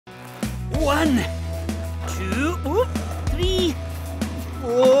1, 2, 3,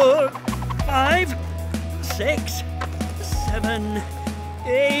 4, 5, 6, 7,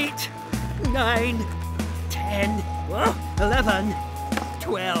 8, 9, 10, 11,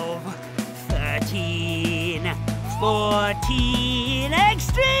 12, 13, 14,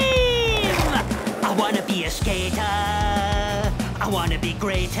 extreme! I wanna be a skater. I wanna be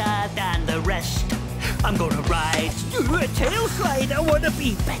greater than the rest. I'm gonna ride, do a tail slide. I wanna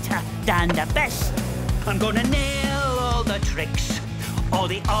be better than the best. I'm gonna nail all the tricks, all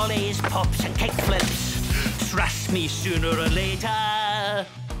the ollies, pops and kick flips. Trust me, sooner or later,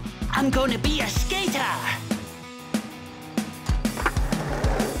 I'm gonna be a skater.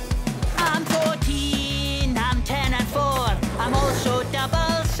 I'm 14, I'm 10 and 4. I'm also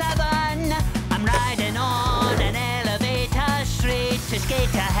 7. I'm riding on an elevator straight to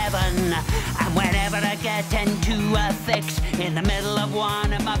skater heaven. And whenever I get into a fix, in the middle of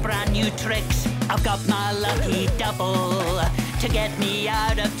one of my brand new tricks, I've got my lucky double to get me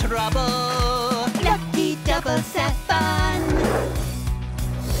out of trouble. Lucky double 7.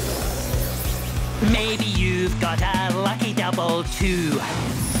 Maybe you've got a lucky double too.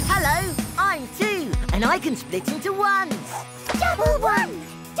 Hello, I'm 2, and I can split into ones. Double 1,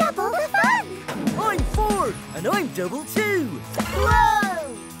 double the fun. I'm 4, and I'm double 2.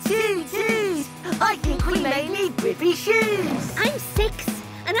 Whoa! 2 twos! I think we may need grippy shoes. I'm 6,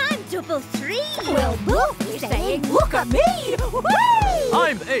 and I'm double 3. We'll both be saying, look at me! Whee!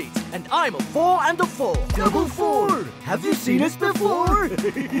 I'm 8, and I'm a 4 and a 4. Double 4! Have you seen us before?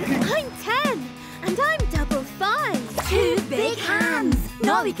 I'm 10, and I'm double 5. 2 big hands!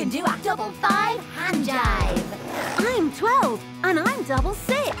 Now we can do a double 5 hand jive. I'm 12, and I'm double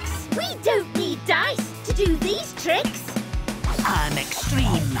 6. We don't need dice to do these tricks. I'm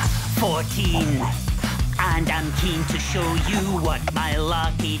extreme, 14. And I'm keen to show you what my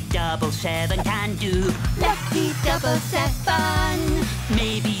lucky double 7 can do. Lucky double 7.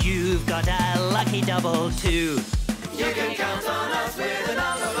 Maybe you've got a lucky double too. You can count on us with the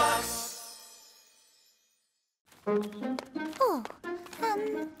Numberblocks. Oh,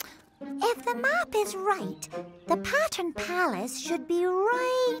 if the map is right, the Pattern Palace should be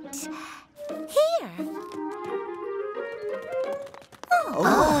right here.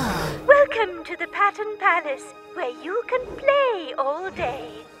 Welcome to the Pattern Palace, where you can play all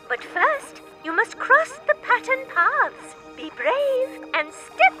day. But first, you must cross the pattern paths. Be brave and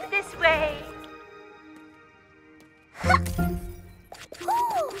step this way.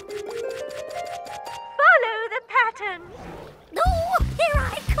 Follow the pattern. Oh, here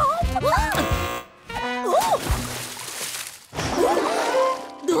I come!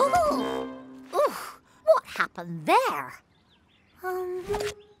 What happened there?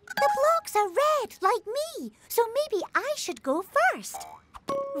 The blocks are red, like me, so maybe I should go first.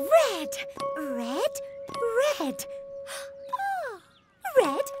 Red, red, red. Oh,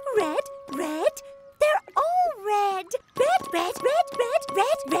 red, red, red. They're all red. Red, red, red, red,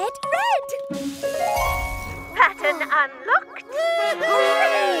 red, red, red. Pattern unlocked.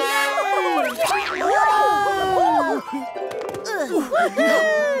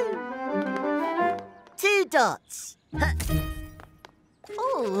 2 dots.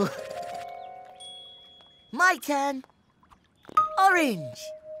 Oh. My turn. Orange.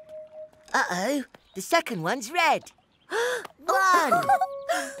 Uh-oh, the second one's red. 1.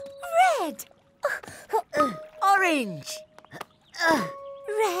 Red, Orange.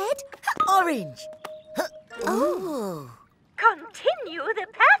 red. Orange. Oh. Continue the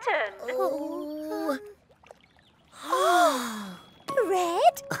pattern. Oh.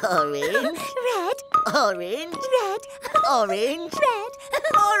 Red, Orange. red, Orange. red, Orange. red.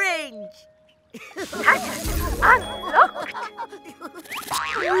 Orange. Pattern unlocked.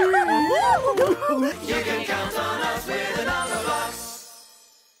 You can count on us with the Numberblocks.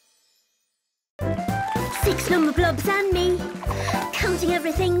 6 Numberblocks and me, counting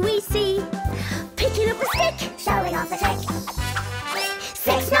everything we see, picking up a stick, showing off the trick.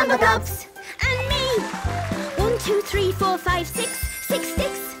 6 Numberblocks and me. 1, 2, 3, 4, 5, 6, 6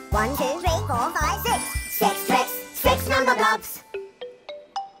 sticks. 1, 2, 3, 4, 5, 6, 6 tricks. 6 Numberblocks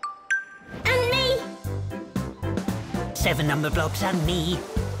and me. 7 Numberblocks and me,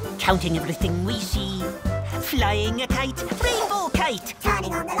 counting everything we see. Flying a kite, rainbow kite.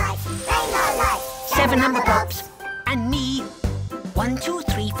 Turning on the lights, rainbow lights. 7 Numberblocks and me. 1, 2,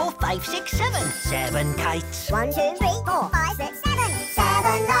 3, 4, 5, 6, 7. 7 kites. 1, 2, 3, 4, 5, 6, 7.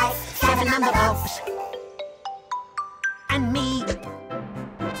 7 lights. 7 Numberblocks and me.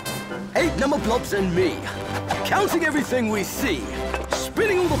 8 Numberblocks and me, counting everything we see.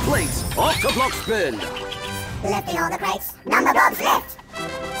 Spinning all the plates, off the block spin. Lifting all the crates, Numberblocks lift.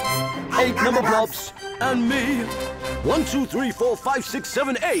 8 8 number blobs. And me. 1, 2, 3, 4, 5, 6,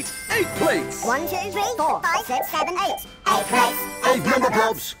 7, 8. 8 plates. 1, 2, 3, 4, 5, 6, 7, 8. 8 plates. 8 number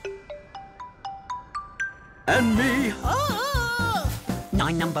blobs. And me.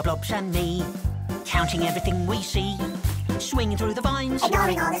 9 number blobs and me. Counting everything we see. Swinging through the vines.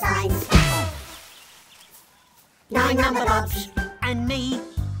 Ignoring all the signs. 9 number blobs. And me.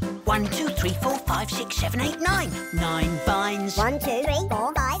 1, 2, 3, 4, 5, 6, 7, 8, 9. 9 vines. 1, 2, 3,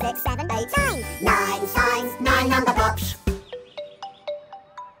 4, 5, 6, 7, 8, 9. 9 signs. 9 number blobs.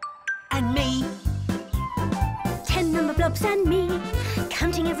 And me. 10 number blobs and me.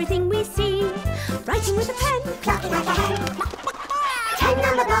 Counting everything we see. Writing with a pen. Clucking like a hen. 10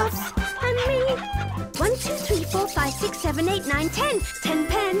 number blobs. And me. 1, 2, 3, 4, 5, 6, 7, 8, 9, 10. 10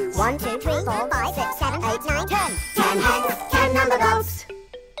 pens. 1, 2, 3, 4, 5, 6, 7, 8, 9, 10. 10 hens. 10 number blobs.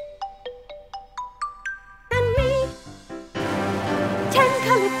 And me. 10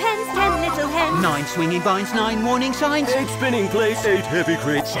 coloured pens. 10 little hens. 9 swinging vines, 9 warning signs. 8 spinning plates. 8 heavy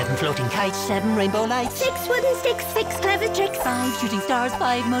crates. 7 floating kites, 7 rainbow lights. 6 wooden sticks. 6 clever tricks. 5 shooting stars,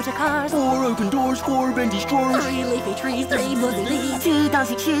 5 motor cars. 4 open doors. 4 bendy straws. 3 leafy trees, 3 muddy leaves. 2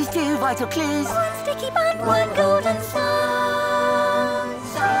 dancing shoes, 2 vital clues. 1 sticky bun. 1 golden sun.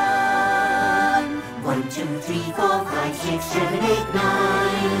 1, 2, 3, 4, 5, 6, 7, 8,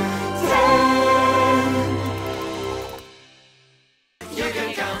 9, 10. You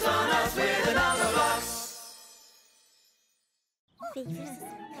can count on us with a Numberblocks.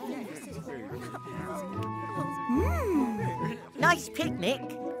 Nice picnic.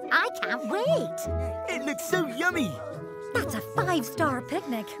 I can't wait. It looks so yummy. That's a 5-star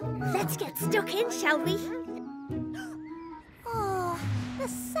picnic. Let's get stuck in, shall we? Oh, the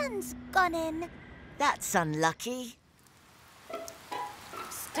sun's gone in. That's unlucky.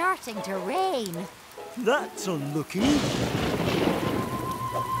 Starting to rain. That's unlucky.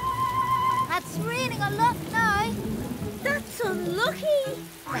 It's raining a lot now. That's unlucky.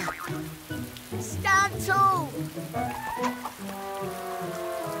 Stand tall.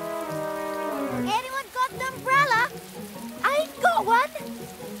 Anyone got an umbrella? I've got one.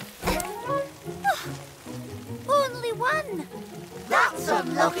 Only one. That's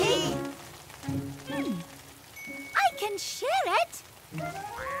unlucky. I can share it.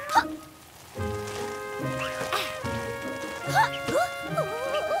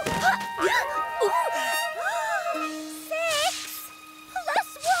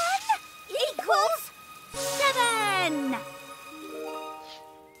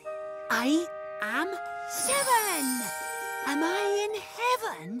 I am 7. Am I in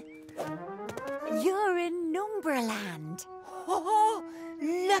heaven? You're in Numberland. Oh,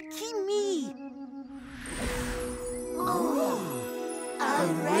 lucky me. Oh, a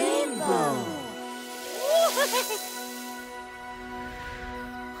rainbow.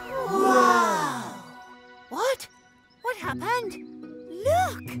 Wow. What? What happened?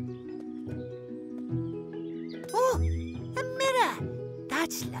 Look. Oh, a mirror.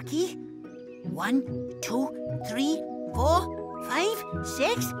 That's lucky. 1, 2, 3, 4, 5,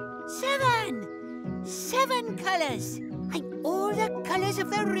 6, 7. 7 colours. I'm all the colours of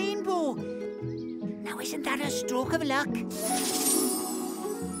the rainbow. Now, isn't that a stroke of luck?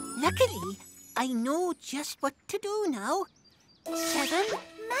 Luckily, I know just what to do now. 7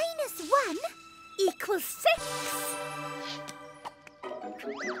 minus 1 equals 6.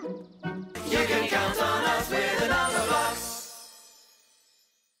 You can count on us with a Numberblocks.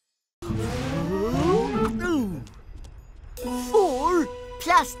 4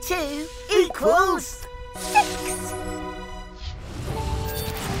 plus 2 equals 6.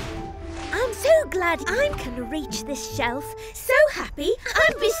 I'm so glad I'm going to reach this shelf. So happy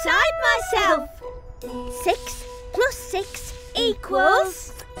I'm beside myself. 6 plus 6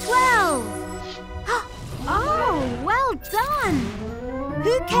 equals 12. Oh, well done.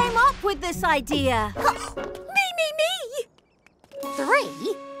 Who came up with this idea? Me.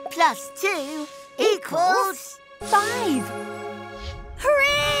 3 plus 2 equals 5.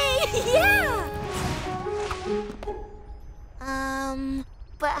 Hooray! Yeah!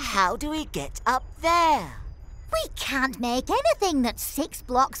 But how do we get up there? We can't make anything that's 6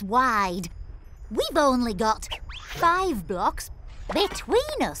 blocks wide. We've only got 5 blocks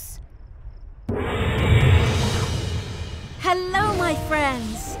between us. Hello, my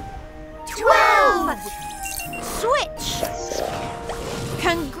friends. 12! Switch!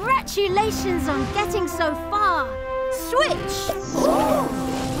 Congratulations on getting so far. Switch!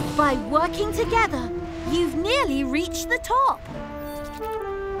 By working together, you've nearly reached the top.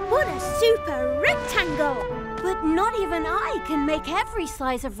 What a super rectangle! But not even I can make every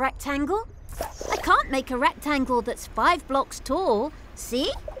size of rectangle. I can't make a rectangle that's 5 blocks tall.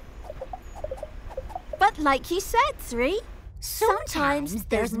 See? But like you said, 3, sometimes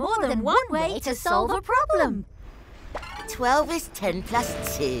there's more than one way to solve a problem. 12 is 10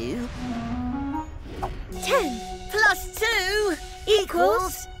 plus 2. 10 Plus 2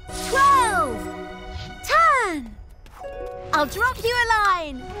 equals 12. Turn! I'll drop you a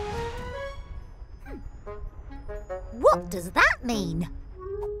line. What does that mean?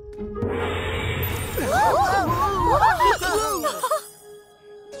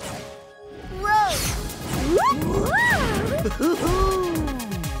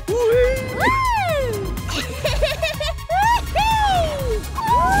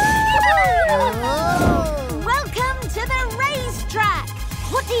 Welcome to the racetrack.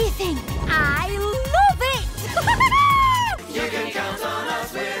 What do you think? I love it. You can count on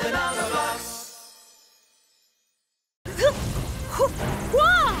us with the Numberblocks.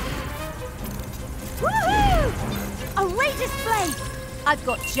 Woohoo! A ray display. I've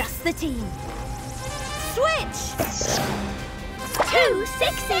got just the team. Switch! 2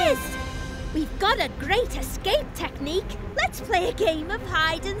 6s! We've got a great escape technique. Let's play a game of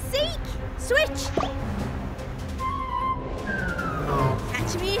hide and seek. Switch!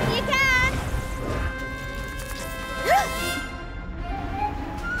 Catch me if you can!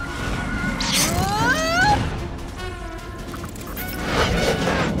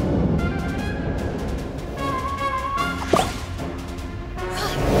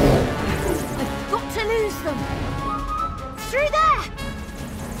 I've got to lose them. Through there!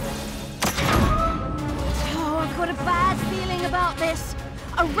 Oh, I've got a bad feeling about this.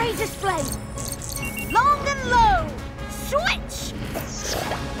 A ray display. Long and low. Switch!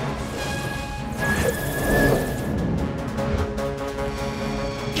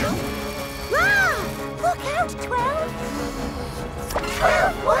 Wow! Look out, 12!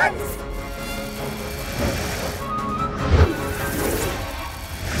 12 ones!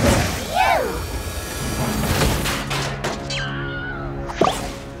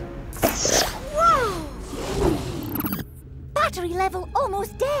 Battery level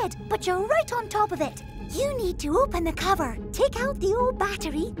almost dead, but you're right on top of it. You need to open the cover, take out the old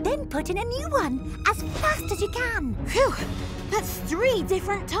battery, then put in a new one as fast as you can. Phew, that's 3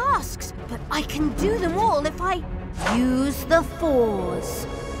 different tasks, but I can do them all if I use the 4s.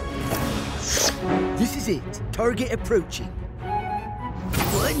 This is it. Target approaching.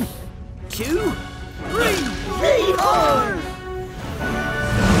 1, 2, 3.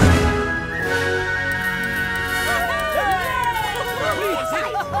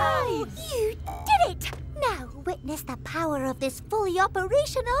 Hard! You did it! Now witness the power of this fully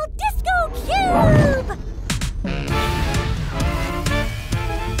operational disco cube!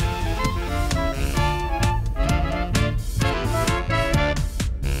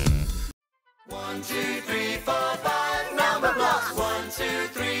 1, 2, 3, 4, 5 Numberblocks. 1, 2,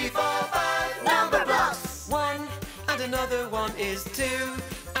 3, 4, 5 Numberblocks. 1 and another 1 is 2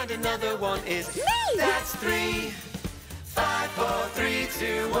 and another 1 is Me! That's 3. 5, 4, 3,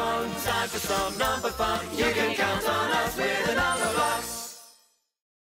 2, 1. Time for some number fun. You can count on us with the Numberblocks.